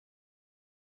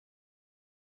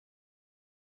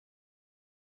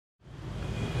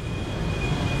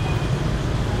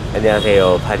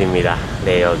안녕하세요, 발입니다.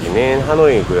 네, 여기는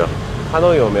하노이고요.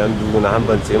 하노이 오면 누구나 한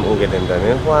번쯤 오게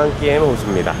된다는 호안기엠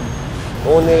호수입니다.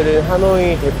 오늘은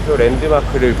하노이 대표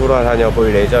랜드마크를 돌아다녀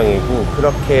볼 예정이고,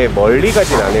 그렇게 멀리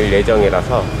가진 않을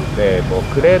예정이라서 뭐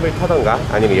그랩을 타던가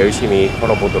아니면 열심히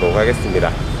걸어보도록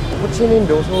하겠습니다. 호치민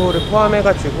묘소를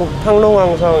포함해가지고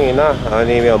탕롱황성이나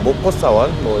아니면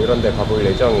목포사원 이런 데 가볼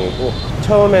예정이고,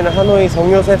 처음에는 하노이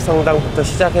성요셉 성당부터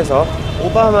시작해서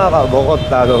오바마가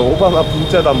먹었다는 오바마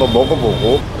분짜도 한번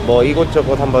먹어보고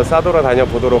이곳저곳 한번 싸돌아 다녀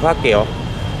보도록 할게요.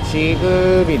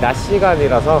 지금이 낮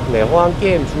시간이라서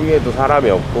호안기엠 주위에도 사람이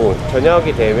없고,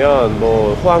 저녁이 되면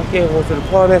호안기엠 호수를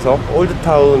포함해서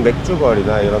올드타운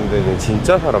맥주거리나 이런 데는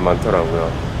진짜 사람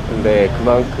많더라고요. 근데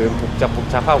그만큼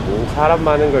복잡복잡하고 사람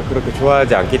많은 걸 그렇게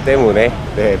좋아하지 않기 때문에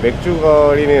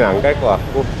맥주거리는 안 갈 것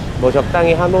같고,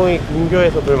 적당히 하노이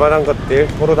근교에서 볼만한 것들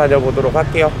보러 다녀보도록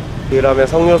할게요. 그러면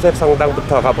성요셉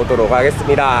성당부터 가보도록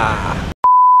하겠습니다.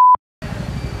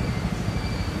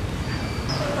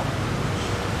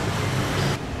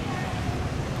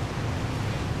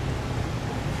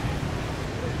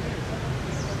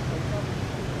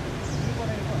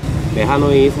 네,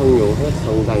 하노이 성요셉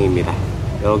성당입니다.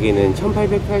 여기는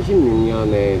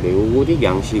 1886년에 네오고딕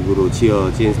양식으로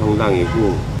지어진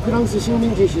성당이고, 프랑스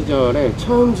식민지 시절에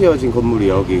처음 지어진 건물이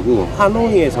여기고,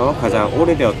 하노이에서 가장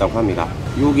오래되었다고 합니다.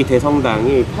 여기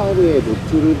대성당이 파리의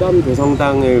노트르담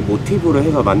대성당을 모티브로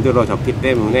해서 만들어졌기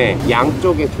때문에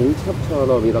양쪽에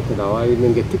종착처럼 이렇게 나와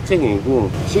있는 게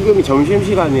특징이고, 지금이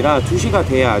점심시간이라 2시가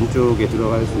돼야 안쪽에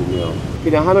들어갈 수 있네요.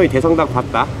 그냥 하노이 대성당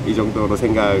봤다 이 정도로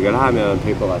생각을 하면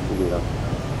될 것 같습니다.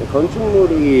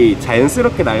 건축물이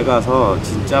자연스럽게 낡아서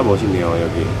진짜 멋있네요.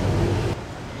 여기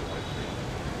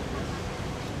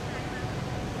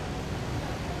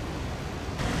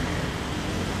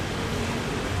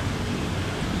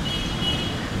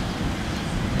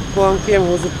호안기엠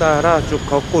호수 따라 쭉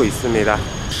걷고 있습니다.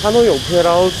 하노이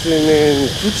오페라하우스는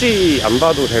굳이 안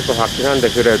봐도 될 것 같긴 한데,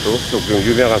 그래도 조금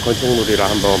유명한 건축물이라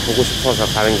한번 보고 싶어서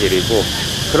가는 길이고,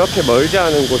 그렇게 멀지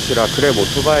않은 곳이라 그랩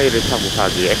오토바이를 타고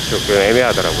가기 조금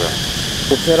애매하더라고요.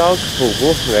 오페라하우스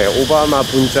보고 오바마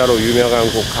분짜로 유명한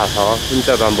곳 가서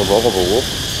분짜도 한번 먹어보고,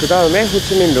 그 다음에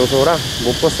호치민 묘소랑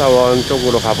목포사원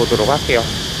쪽으로 가보도록 할게요.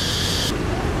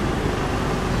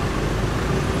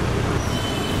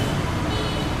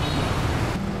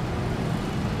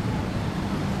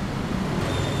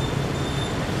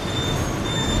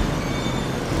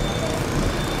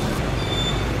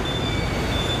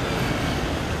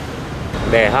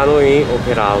 네, 하노이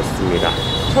오페라하우스입니다.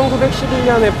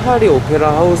 1911년에 파리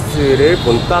오페라하우스를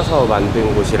본따서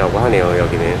만든 곳이라고 하네요.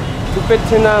 여기는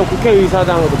북베트남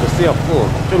국회의사당으로도 쓰였고,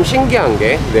 좀 신기한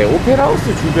게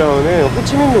오페라하우스 주변은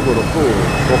호치민도 그렇고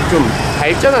좀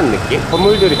발전한 느낌?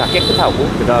 건물들이 다 깨끗하고,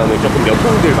 그 다음에 조금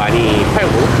명품들 많이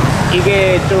팔고,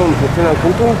 이게 좀 베트남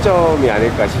공통점이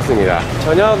아닐까 싶습니다.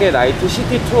 저녁에 나이트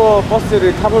시티투어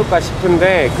버스를 타볼까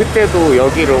싶은데 그때도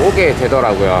여기를 오게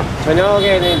되더라고요.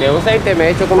 저녁에는 네온사인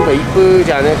때문에 조금 더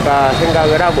이쁘지 않을까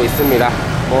생각을 하고 있습니다.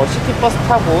 시티버스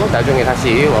타고 나중에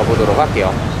다시 와보도록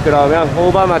할게요. 그러면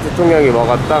오바마 대통령이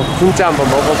먹었던 분짜 한번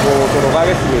먹어보도록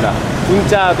하겠습니다.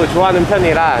 분짜도 좋아하는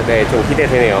편이라 좀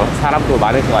기대되네요. 사람도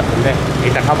많을 것 같은데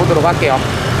일단 가보도록 할게요.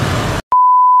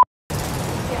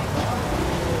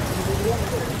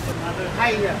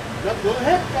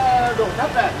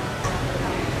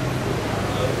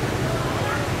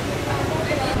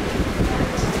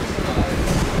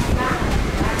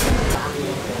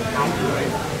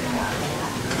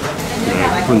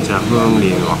 분짜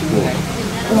후흥리에 왔고,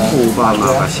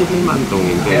 오바마가 11만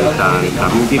동인데 일단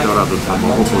남기더라도 다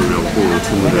먹어보려고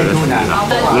주문을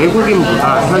했습니다.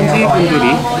 외국인보다 현지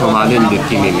분들이 더 많은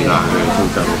느낌입니다.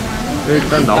 진짜로.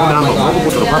 일단 나오면 한번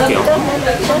먹어보도록 할게요.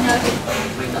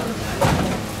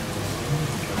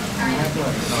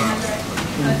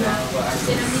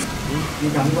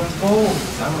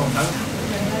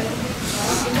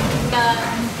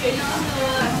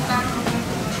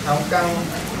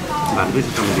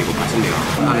 만두지 정도 이거 맛있네요.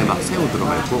 안에 막 새우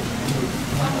들어가 있고.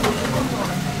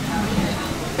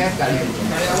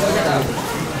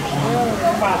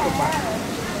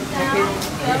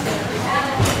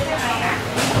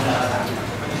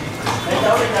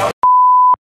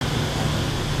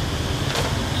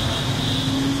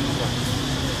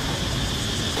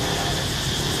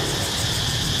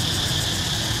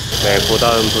 그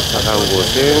다음 도착한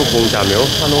곳은 공자묘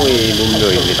하노이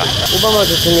문묘입니다. 오바마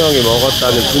대통령이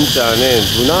먹었다는 분짜는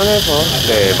무난해서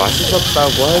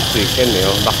맛있었다고 할 수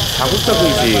있겠네요. 막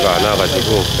자극적이지가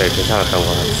않아가지고 괜찮았던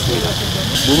것 같습니다.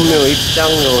 문묘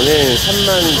입장료는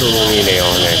 3만동이네요.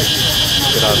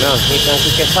 그러면 일단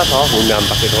쉽게 타서 문묘 한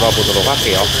바퀴 돌아보도록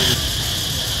할게요.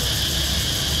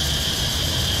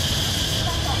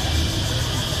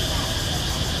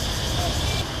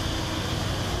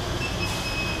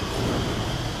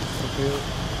 땡큐.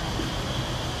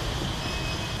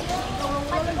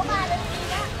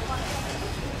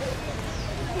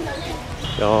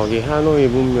 여기 하노이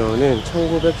문묘는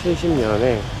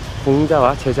 1970년에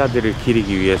공자와 제자들을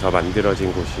기리기 위해서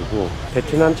만들어진 곳이고,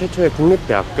 베트남 최초의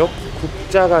국립대학교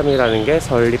국자감이라는 게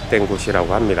설립된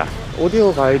곳이라고 합니다.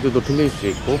 오디오 가이드도 빌릴 수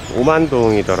있고 5만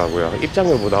동이더라고요.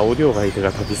 입장료보다 오디오 가이드가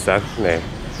더 비싼. 네.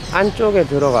 안쪽에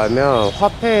들어가면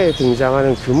화폐에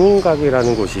등장하는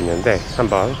금운각이라는 곳이 있는데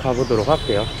한번 가보도록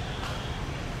할게요.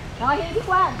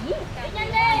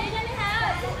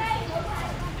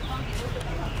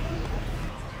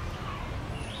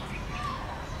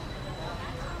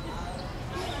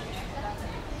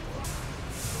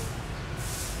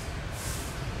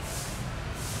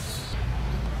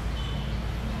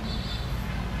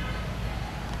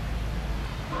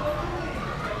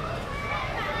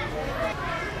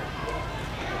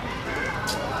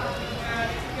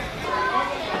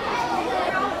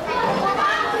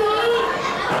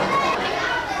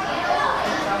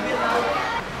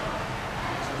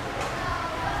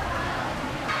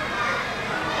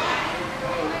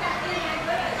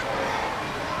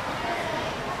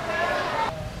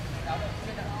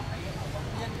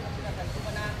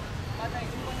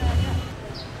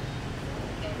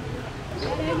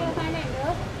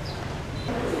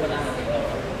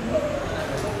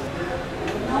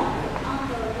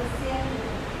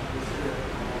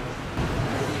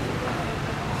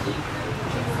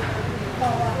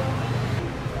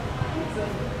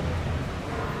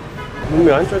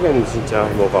 문묘 안쪽에는 진짜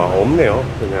뭐가 없네요.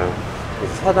 그냥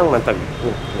사당만 딱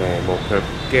있고, 네, 뭐 별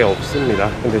게 없습니다.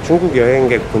 근데 중국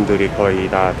여행객분들이 거의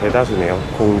다 대다수네요.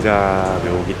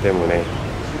 공자묘이기 때문에.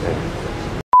 네.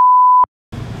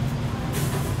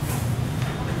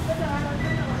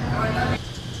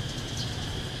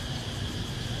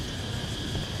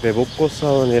 네,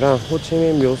 목고사원이랑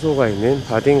호치민 묘소가 있는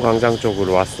바딘 광장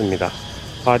쪽으로 왔습니다.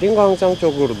 바딘 광장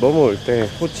쪽으로 넘어올 때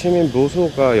호치민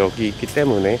묘소가 여기 있기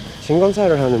때문에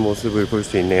진검사를 하는 모습을 볼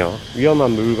수 있네요.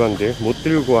 위험한 물건들 못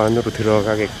들고 안으로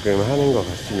들어가게끔 하는 것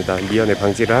같습니다. 미연에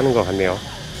방지를 하는 것 같네요.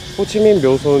 호치민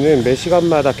묘소는 매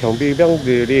시간마다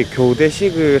경비병들이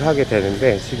교대식을 하게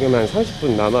되는데 지금 한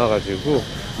 30분 남아가지고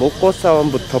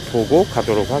목고사원부터 보고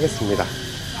가도록 하겠습니다.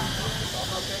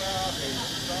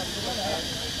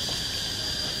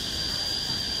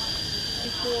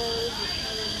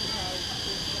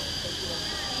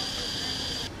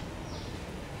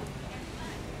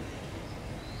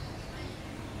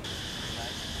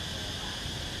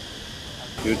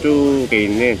 이쪽에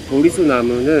있는 보리수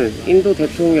나무는 인도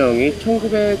대통령이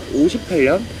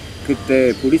 1958년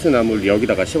그때 보리수 나무를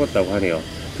여기다가 심었다고 하네요.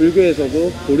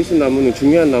 불교에서도 보리수 나무는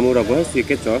중요한 나무라고 할 수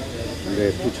있겠죠.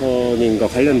 근데 부처님과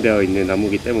관련되어 있는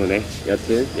나무이기 때문에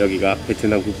여튼 여기가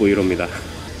베트남 국보 1호입니다.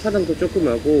 사당도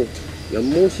조그마고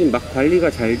연못이 막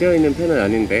관리가 잘 되어 있는 편은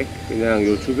아닌데 그냥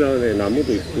요 주변에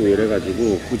나무도 있고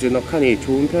이래가지고 구즈넉하니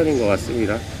좋은 편인 것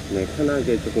같습니다. 네,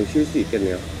 편하게 조금 쉴 수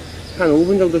있겠네요. 한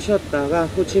 5분 정도 쉬었다가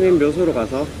호치민 묘소로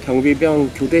가서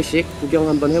경비병 교대식 구경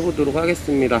한번 해보도록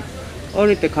하겠습니다.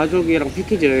 어릴 때 가족이랑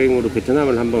패키지 여행으로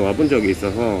베트남을 한번 와본 적이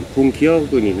있어서 본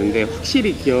기억은 있는데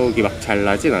확실히 기억이 막 잘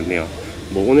나진 않네요.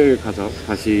 뭐 오늘 가서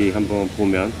다시 한번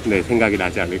보면 네, 생각이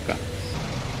나지 않을까.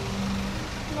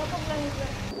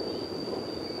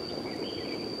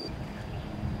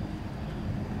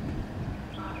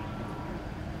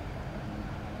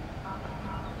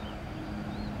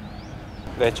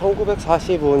 네,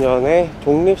 1945년에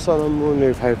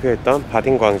독립선언문을 발표했던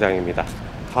바딘 광장입니다.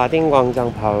 바딘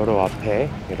광장 바로 앞에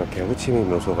이렇게 호치민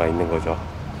묘소가 있는 거죠.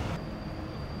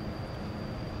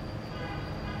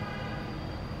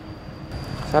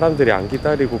 사람들이 안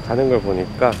기다리고 가는 걸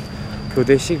보니까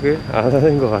교대식을 안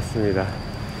하는 것 같습니다.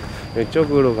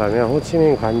 이쪽으로 가면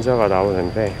호치민 관저가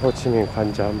나오는데 호치민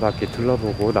관저 한 바퀴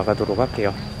둘러보고 나가도록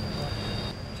할게요.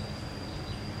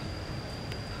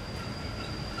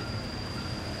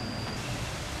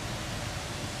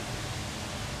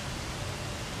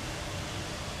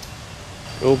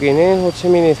 여기는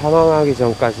호치민이 사망하기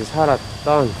전까지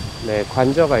살았던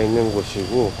관저가 있는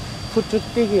곳이고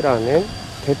푸쭈띡이라는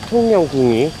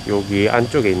대통령궁이 여기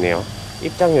안쪽에 있네요.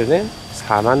 입장료는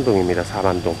 4만 동입니다.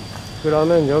 4만 동.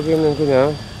 그러면 여기는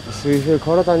그냥 슬슬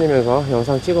걸어 다니면서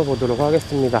영상 찍어 보도록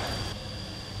하겠습니다.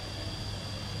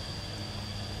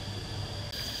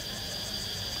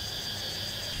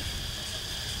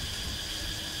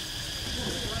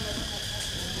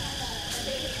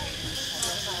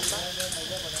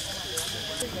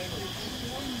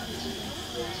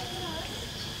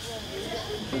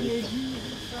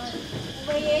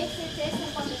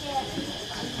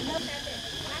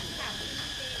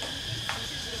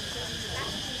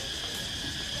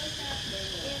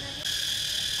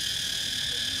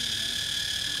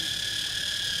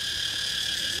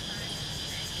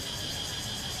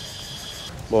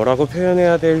 뭐라고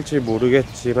표현해야 될지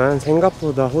모르겠지만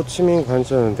생각보다 호치민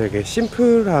관전은 되게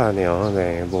심플하네요.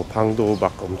 네, 뭐 방도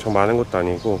막 엄청 많은 것도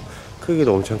아니고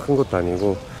크기도 엄청 큰 것도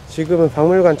아니고 지금은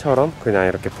박물관처럼 그냥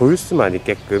이렇게 볼 수만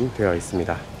있게끔 되어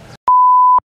있습니다.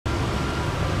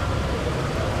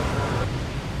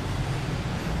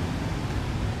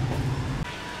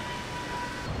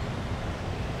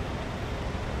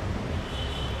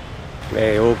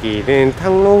 네, 여기는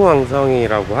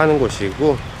탕롱황성이라고 하는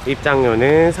곳이고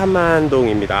입장료는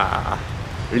 30,000동입니다.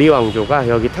 리 왕조가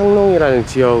여기 탕롱이라는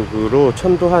지역으로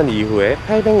천도한 이후에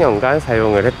 800년간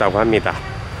사용을 했다고 합니다.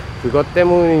 그것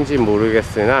때문인지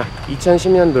모르겠으나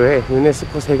 2010년도에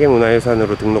유네스코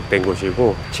세계문화유산으로 등록된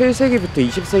곳이고 7세기부터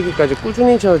 20세기까지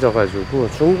꾸준히 지어져 가지고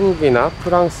중국이나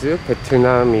프랑스,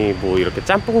 베트남이 뭐 이렇게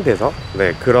짬뽕돼서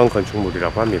네, 그런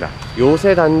건축물이라고 합니다.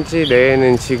 요새 단지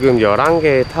내에는 지금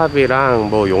 11개의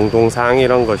탑이랑 뭐 용동상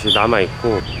이런 것이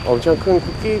남아있고 엄청 큰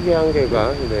국기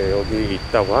계양계가 네, 여기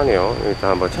있다고 하네요.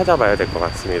 일단 한번 찾아봐야 될 것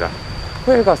같습니다.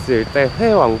 회 갔을 때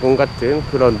회 왕궁 같은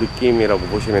그런 느낌이라고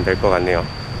보시면 될 것 같네요.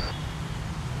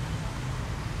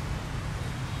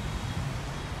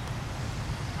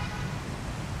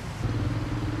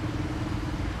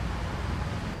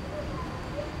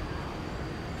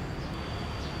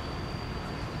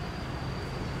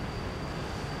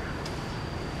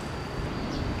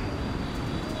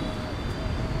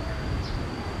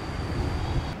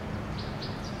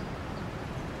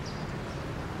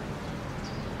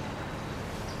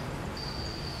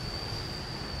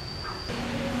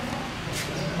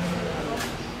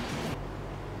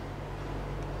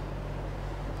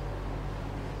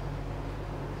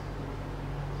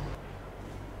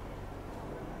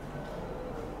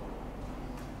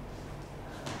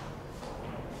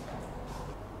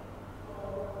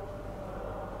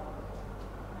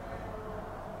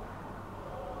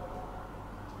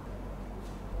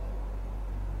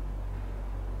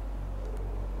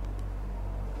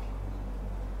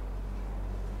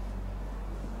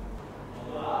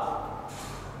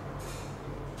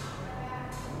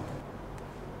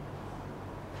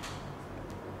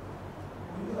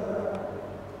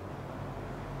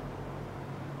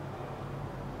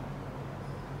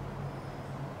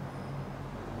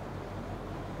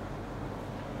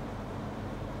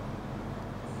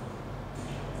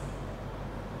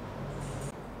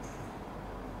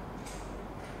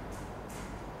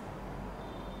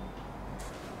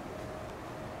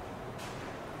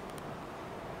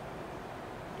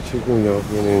 지금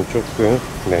여기는 조금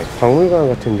네, 박물관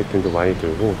같은 느낌도 많이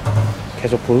들고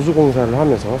계속 보수 공사를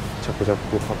하면서 자꾸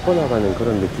바꿔나가는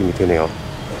그런 느낌이 드네요.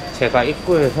 제가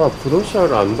입구에서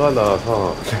브로셔를 안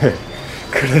받아서 네,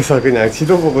 그래서 그냥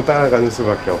지도 보고 따라가는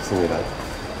수밖에 없습니다.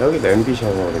 여기도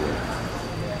앰비션이거든요.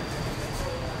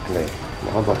 네,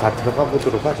 뭐 한번 다 들어가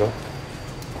보도록 하죠.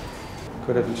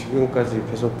 그래도 지금까지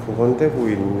계속 복원되고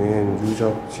있는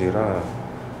유적지라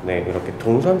네, 이렇게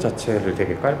동선 자체를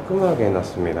되게 깔끔하게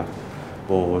해놨습니다.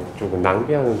 뭐 조금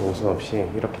낭비하는 동선 없이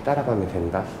이렇게 따라가면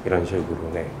된다 이런 식으로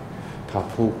네, 다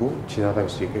보고 지나갈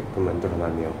수 있게끔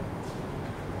만들어놨네요.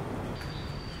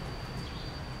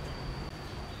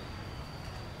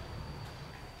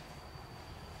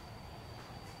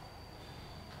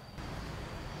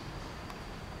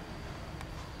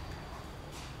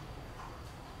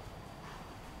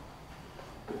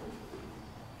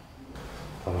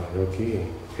 여기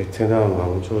베트남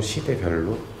왕조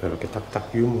시대별로 이렇게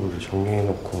딱딱 유물을 정리해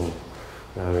놓고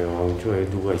그다음에 왕조에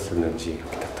누가 있었는지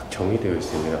이렇게 딱딱 정의되어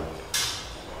있습니다.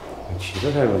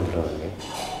 진짜 잘 만들어놨네.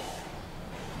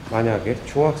 만약에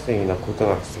중학생이나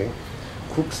고등학생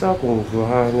국사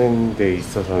공부하는 데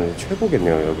있어서는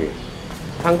최고겠네요. 여기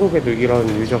한국에도 이런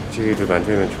유적지를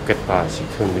만들면 좋겠다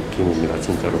싶은 느낌입니다.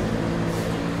 진짜로.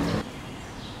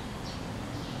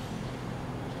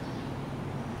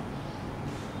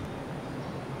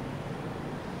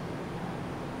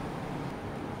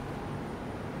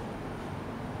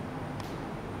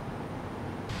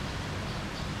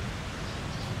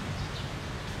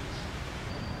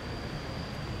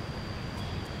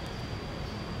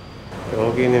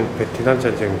 여기는 베트남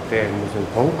전쟁 때 무슨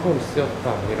벙커를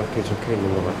쓰였다 이렇게 적혀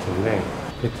있는 것 같은데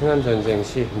베트남 전쟁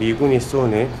시 미군이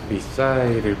쏘는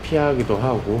미사일을 피하기도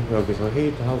하고 여기서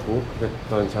회의도 하고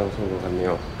그랬던 장소인 것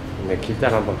같네요. 네,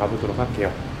 길따라 한번 가보도록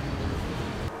할게요.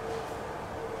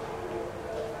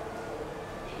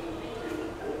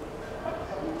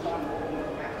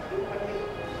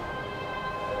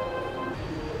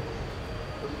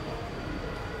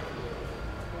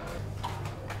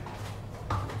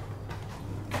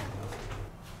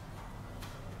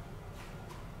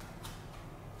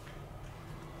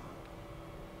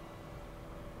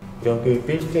 여기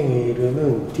빌딩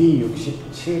이름은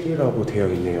D67이라고 되어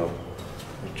있네요.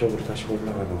 이쪽으로 다시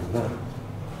올라가는구나.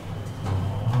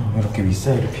 이렇게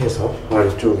미사일을 피해서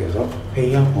아래쪽에서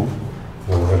회의하고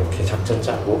이렇게 작전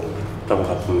짜고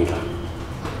있던가 봅니다.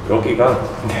 여기가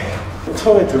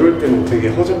처음에 들어올 때는 되게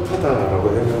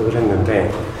허접하다라고 생각을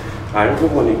했는데 알고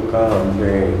보니까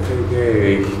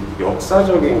되게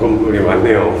역사적인 건물이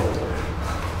많네요.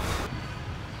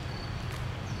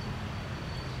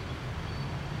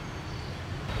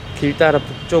 길 따라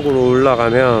북쪽으로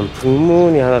올라가면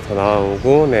북문이 하나 더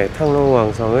나오고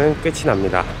탕롱황성은 끝이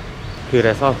납니다.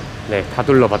 그래서 다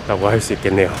둘러봤다고 할 수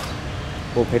있겠네요.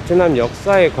 뭐 베트남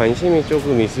역사에 관심이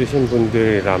조금 있으신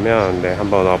분들이라면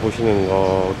한번 와보시는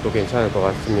것도 괜찮을 것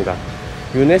같습니다.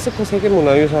 유네스코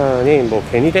세계문화유산이 뭐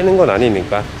괜히 되는 건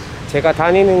아니니까 제가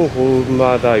다니는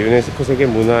곳마다 유네스코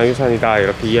세계문화유산이다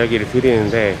이렇게 이야기를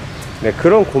드리는데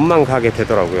그런 곳만 가게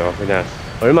되더라고요. 그냥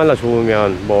얼마나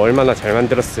좋으면 뭐 얼마나 잘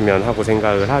만들었으면 하고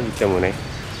생각을 하기 때문에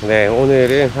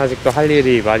오늘은 아직도 할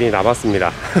일이 많이 남았습니다.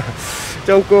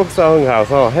 쩌국성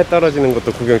가서 해 떨어지는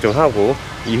것도 구경 좀 하고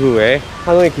이후에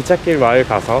하노이 기찻길 마을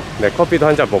가서 커피도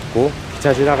한잔 먹고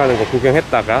기차 지나가는 거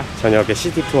구경했다가 저녁에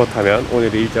시티투어 타면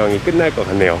오늘 일정이 끝날 것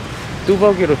같네요.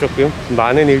 뚜벅이로 조금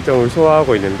많은 일정을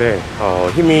소화하고 있는데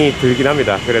힘이 들긴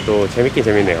합니다. 그래도 재밌긴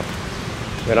재밌네요.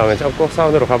 그러면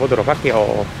쩌국사원으로 가보도록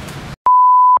할게요.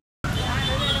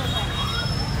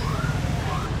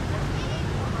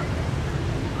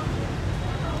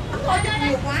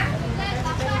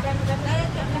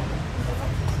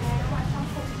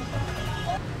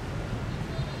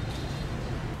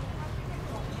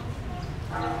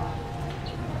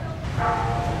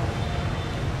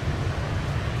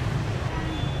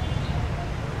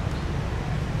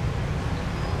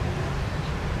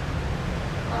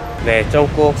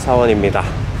 쩌국 사원입니다.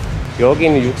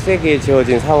 여기는 6세기에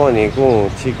지어진 사원이고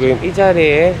지금 이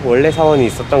자리에 원래 사원이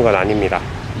있었던 건 아닙니다.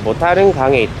 뭐 다른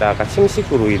강에 있다가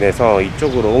침식으로 인해서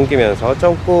이쪽으로 옮기면서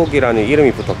쩌국이라는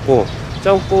이름이 붙었고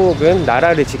쩌국은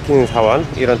나라를 지키는 사원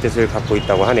이런 뜻을 갖고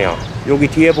있다고 하네요. 여기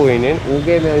뒤에 보이는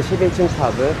 5계면 11층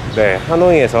탑은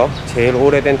하노이에서 제일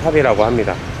오래된 탑이라고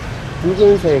합니다.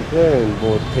 붉은색은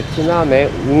뭐 베트남의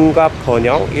운갑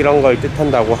번영 이런 걸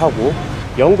뜻한다고 하고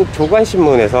영국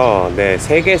조간신문에서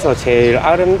세계에서 제일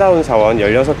아름다운 사원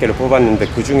 16개를 뽑았는데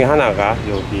그 중에 하나가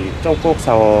여기 쩌국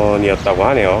사원이었다고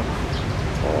하네요.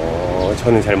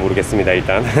 저는 잘 모르겠습니다.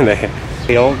 일단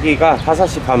여기가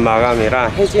 5시 반 마감이라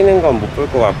해지는 건 못 볼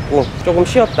것 같고 조금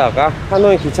쉬었다가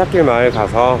하노이 기찻길 마을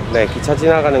가서 기차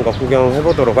지나가는 거 구경해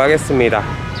보도록 하겠습니다.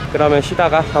 그러면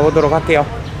쉬다가 가보도록 할게요.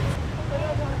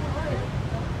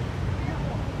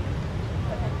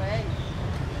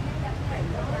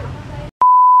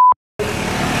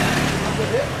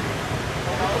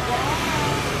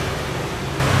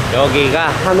 여기가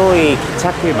하노이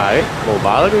기찻길 마을, 뭐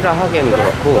마을이라 하기에는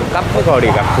그렇고 카페 거리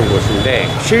같은 곳인데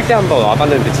쉴 때 한번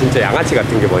와봤는데 진짜 양아치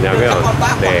같은 게 뭐냐면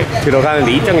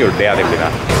들어가는데 입장료를 내야 됩니다.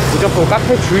 무조건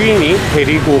카페 주인이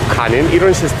데리고 가는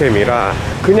이런 시스템이라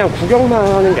그냥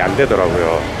구경만 하는 게 안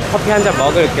되더라고요. 커피 한 잔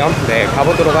먹을 겸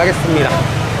가보도록 하겠습니다.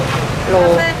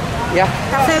 Hello. Yeah.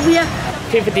 Cafe beer.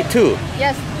 52.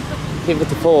 Yes.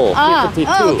 54. 52.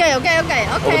 Okay.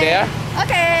 Over there.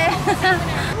 Okay.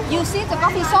 You see the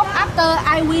coffee shop after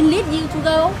I will lead you to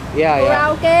go.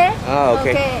 Yeah. Okay.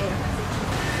 Okay.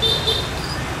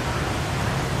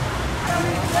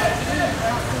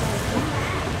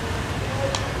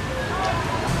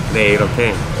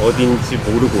 이렇게 어딘지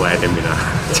모르고 와야 됩니다.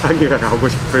 자기가 가고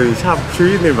싶은 샵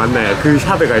주인을 만나야 그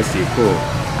샵에 갈 수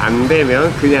있고 안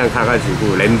되면 그냥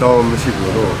가가지고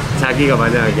랜덤식으로 자기가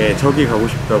만약에 저기 가고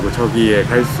싶다고 저기에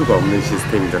갈 수가 없는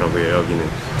시스템이더라고요. 여기는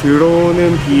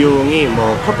들어오는 비용이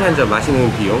뭐 커피 한 잔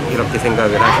마시는 비용 이렇게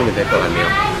생각을 하시면 될 것 같네요.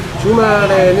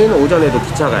 주말에는 오전에도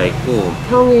기차가 있고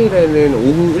평일에는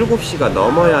오후 7시가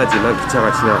넘어야지만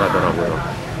기차가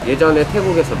지나가더라고요. 예전에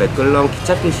태국에서 매끌렁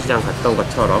기찻길 시장 갔던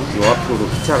것처럼 요 앞으로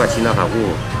기차가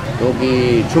지나가고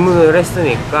여기 주문을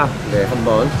했으니까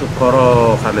한번 쭉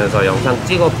걸어가면서 영상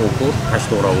찍어보고 다시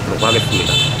돌아오도록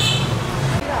하겠습니다.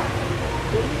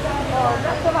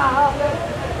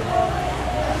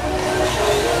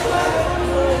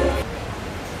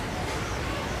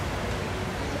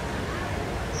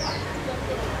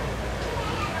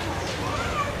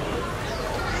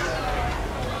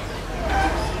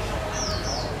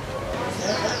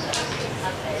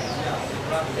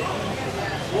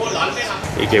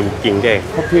 이게 웃긴 게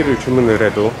커피를 주문을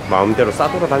해도 마음대로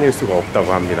싸돌아 다닐 수가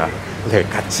없다고 합니다.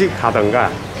 같이 가던가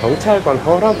경찰관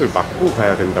허락을 받고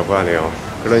가야 된다고 하네요.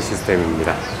 그런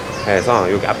시스템입니다.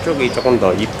 그래서 여기 앞쪽이 조금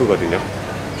더 이쁘거든요.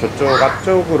 저쪽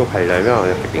앞쪽으로 가려면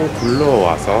이렇게 삥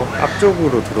둘러와서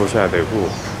앞쪽으로 들어오셔야 되고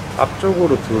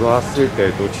앞쪽으로 들어왔을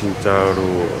때도 진짜로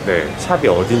네, 샵이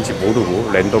어딘지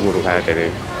모르고 랜덤으로 가야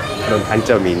되는 그런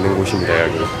단점이 있는 곳입니다.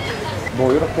 여기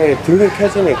뭐 이렇게 등이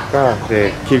켜지니까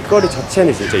네, 길거리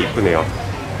자체는 진짜 이쁘네요.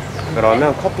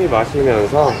 그러면 커피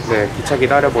마시면서 네, 기차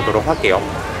기다려 보도록 할게요.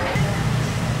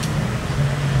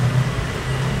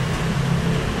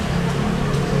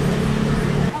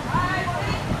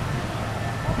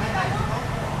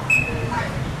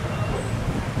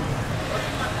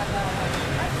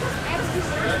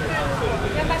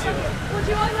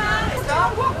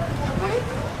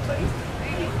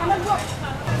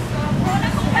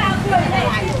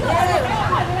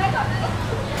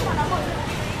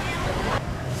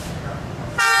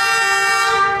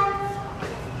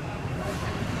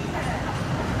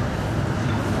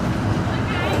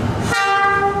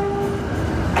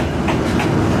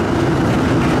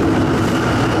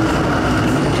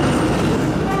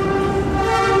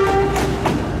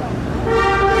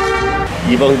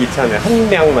 이번 기차는 한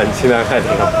명만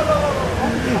지나가네요.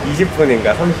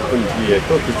 20분인가 30분 뒤에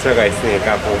또 기차가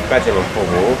있으니까 그것까지만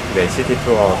보고 네,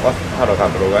 시티투어 버스 타러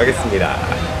가도록 하겠습니다.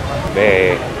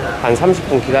 네, 한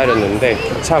 30분 기다렸는데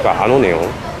기차가 안 오네요.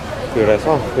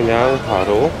 그래서 그냥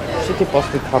바로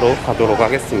시티버스 타러 가도록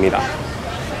하겠습니다.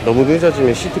 너무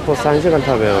늦어지면 시티버스 1시간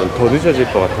타면 더 늦어질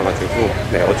것 같아가지고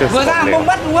네, 어쩔 수가 없네요.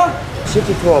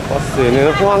 시티투어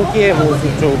버스는 호황기에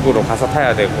호수 쪽으로 가서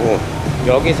타야 되고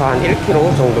여기서 한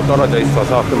 1km 정도 떨어져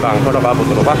있어서 금방 걸어가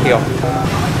보도록 할게요.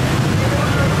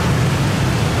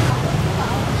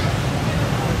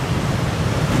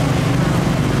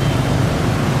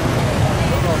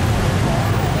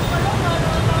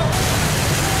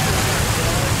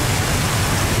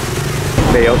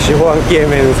 네, 역시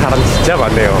호황기에는 사람 진짜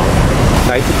많네요.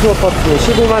 나이트 투어 버스는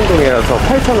 15만 동이라서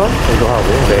 8,000원 정도 하고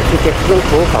네, 티켓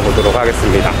끊고 가보도록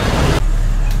하겠습니다.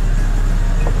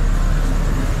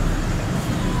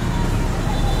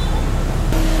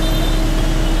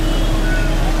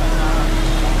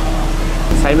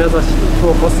 살면서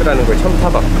시티투어 버스라는 걸 처음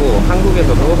타봤고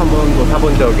한국에서도 한 번도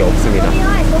타본 적이 없습니다.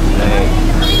 네.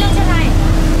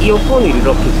 이어폰을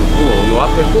이렇게 주고 이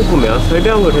앞에 꼽으면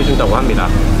설명을 해준다고 합니다.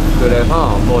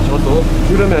 그래서 뭐 저도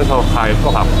들으면서 갈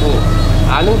것 같고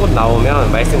아는 곳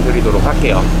나오면 말씀드리도록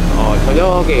할게요.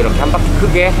 저녁에 이렇게 한 바퀴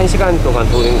크게 1시간 동안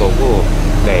도는 거고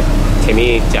네,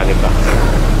 재미있지 않을까.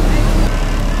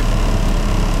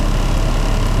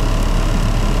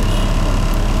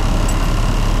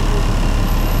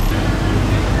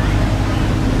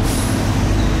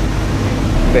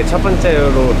 네, 첫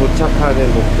번째로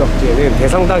도착하는 목적지는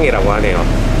대성당이라고 하네요.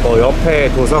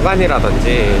 옆에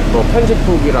도서관이라든지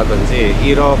편집북이라든지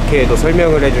이렇게도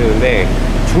설명을 해주는데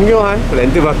중요한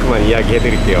랜드마크만 이야기해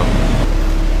드릴게요.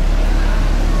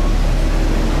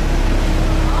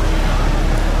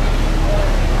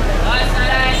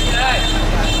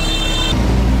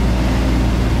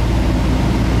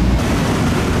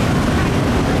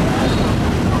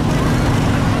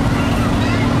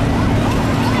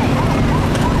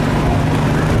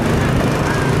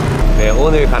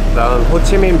 오늘 갔던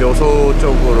호치민 묘소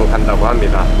쪽으로 간다고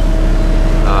합니다.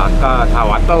 아까 다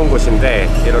왔던 곳인데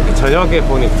이렇게 저녁에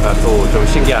보니까 또 좀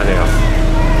신기하네요.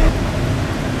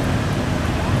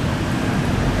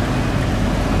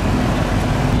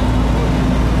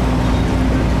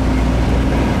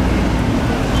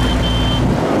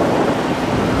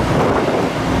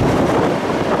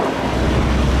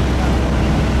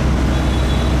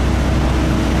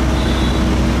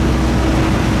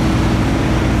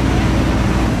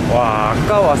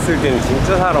 아까 왔을 때는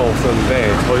진짜 사람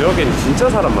없었는데 저녁엔 진짜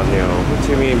사람 많네요.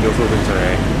 호치민 묘소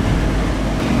근처에.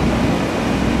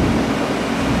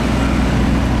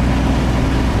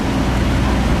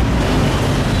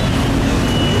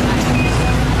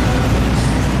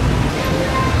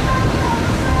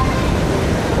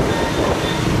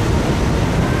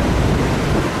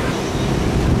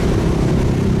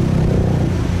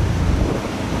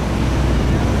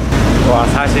 와,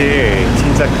 사실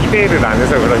진짜 기대를 안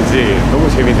해서 그런지 너무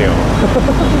재밌네요.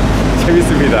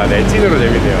 재밌습니다. 네, 찐으로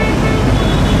재밌네요.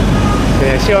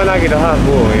 그냥 시원하기도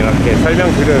하고 이렇게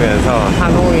설명 들으면서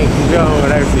하노이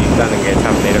구경을 할 수 있다는 게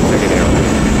참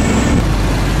매력적이네요.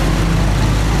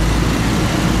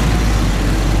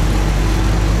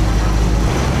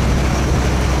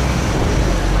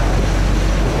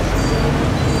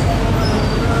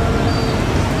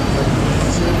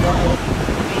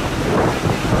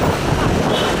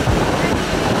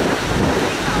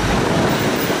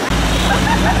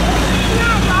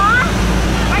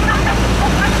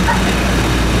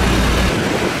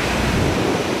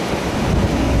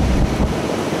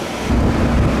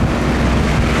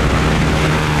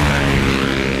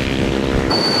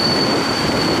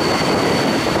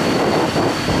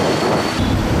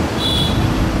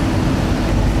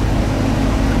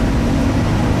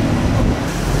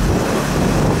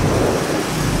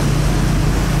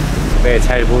 네,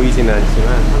 잘 보이지는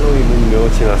않지만 하노이 문묘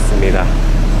지났습니다.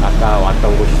 아까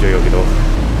왔던 곳이죠, 여기도.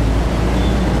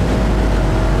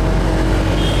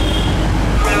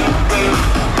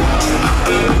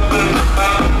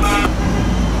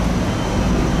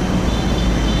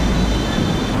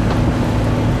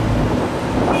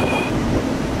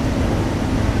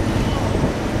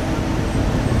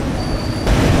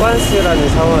 관스라는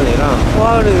사원이랑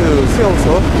호아르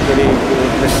수용소 그리고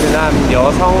베트남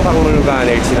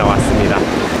여성박물관을 지나왔습니다.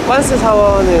 관스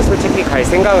사원은 솔직히 갈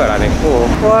생각을 안 했고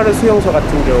호아르 수용소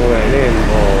같은 경우에는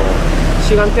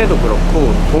시간대도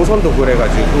그렇고 동선도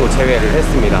그래가지고 제외를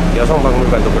했습니다.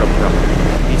 여성박물관도 그렇고요.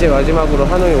 이제 마지막으로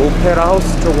하노이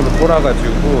오페라하우스 쪽으로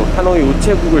돌아가지고 하노이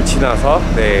우체국을 지나서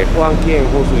호안기행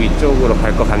호수 이쪽으로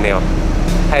갈 것 같네요.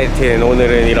 하여튼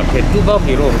오늘은 이렇게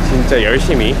뚜벅이로 진짜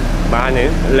열심히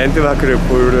많은 랜드마크를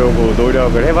보려고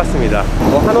노력을 해봤습니다.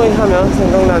 하노이 하면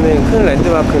생각나는 큰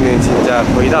랜드마크는 진짜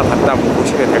거의 다 봤다고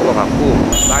보시면 될 것 같고,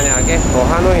 만약에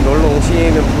하노이 놀러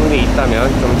오시는 분이 있다면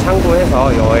좀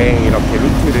참고해서 여행 이렇게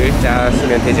루트를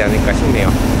짜시면 되지 않을까 싶네요.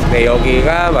 네,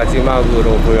 여기가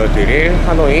마지막으로 보여드릴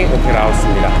하노이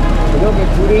오페라하우스입니다. 저녁에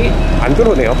불이 안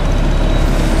들어오네요.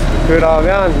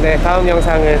 그러면 다음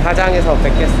영상은 화장에서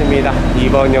뵙겠습니다.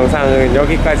 이번 영상은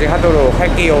여기까지 하도록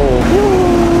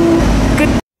할게요.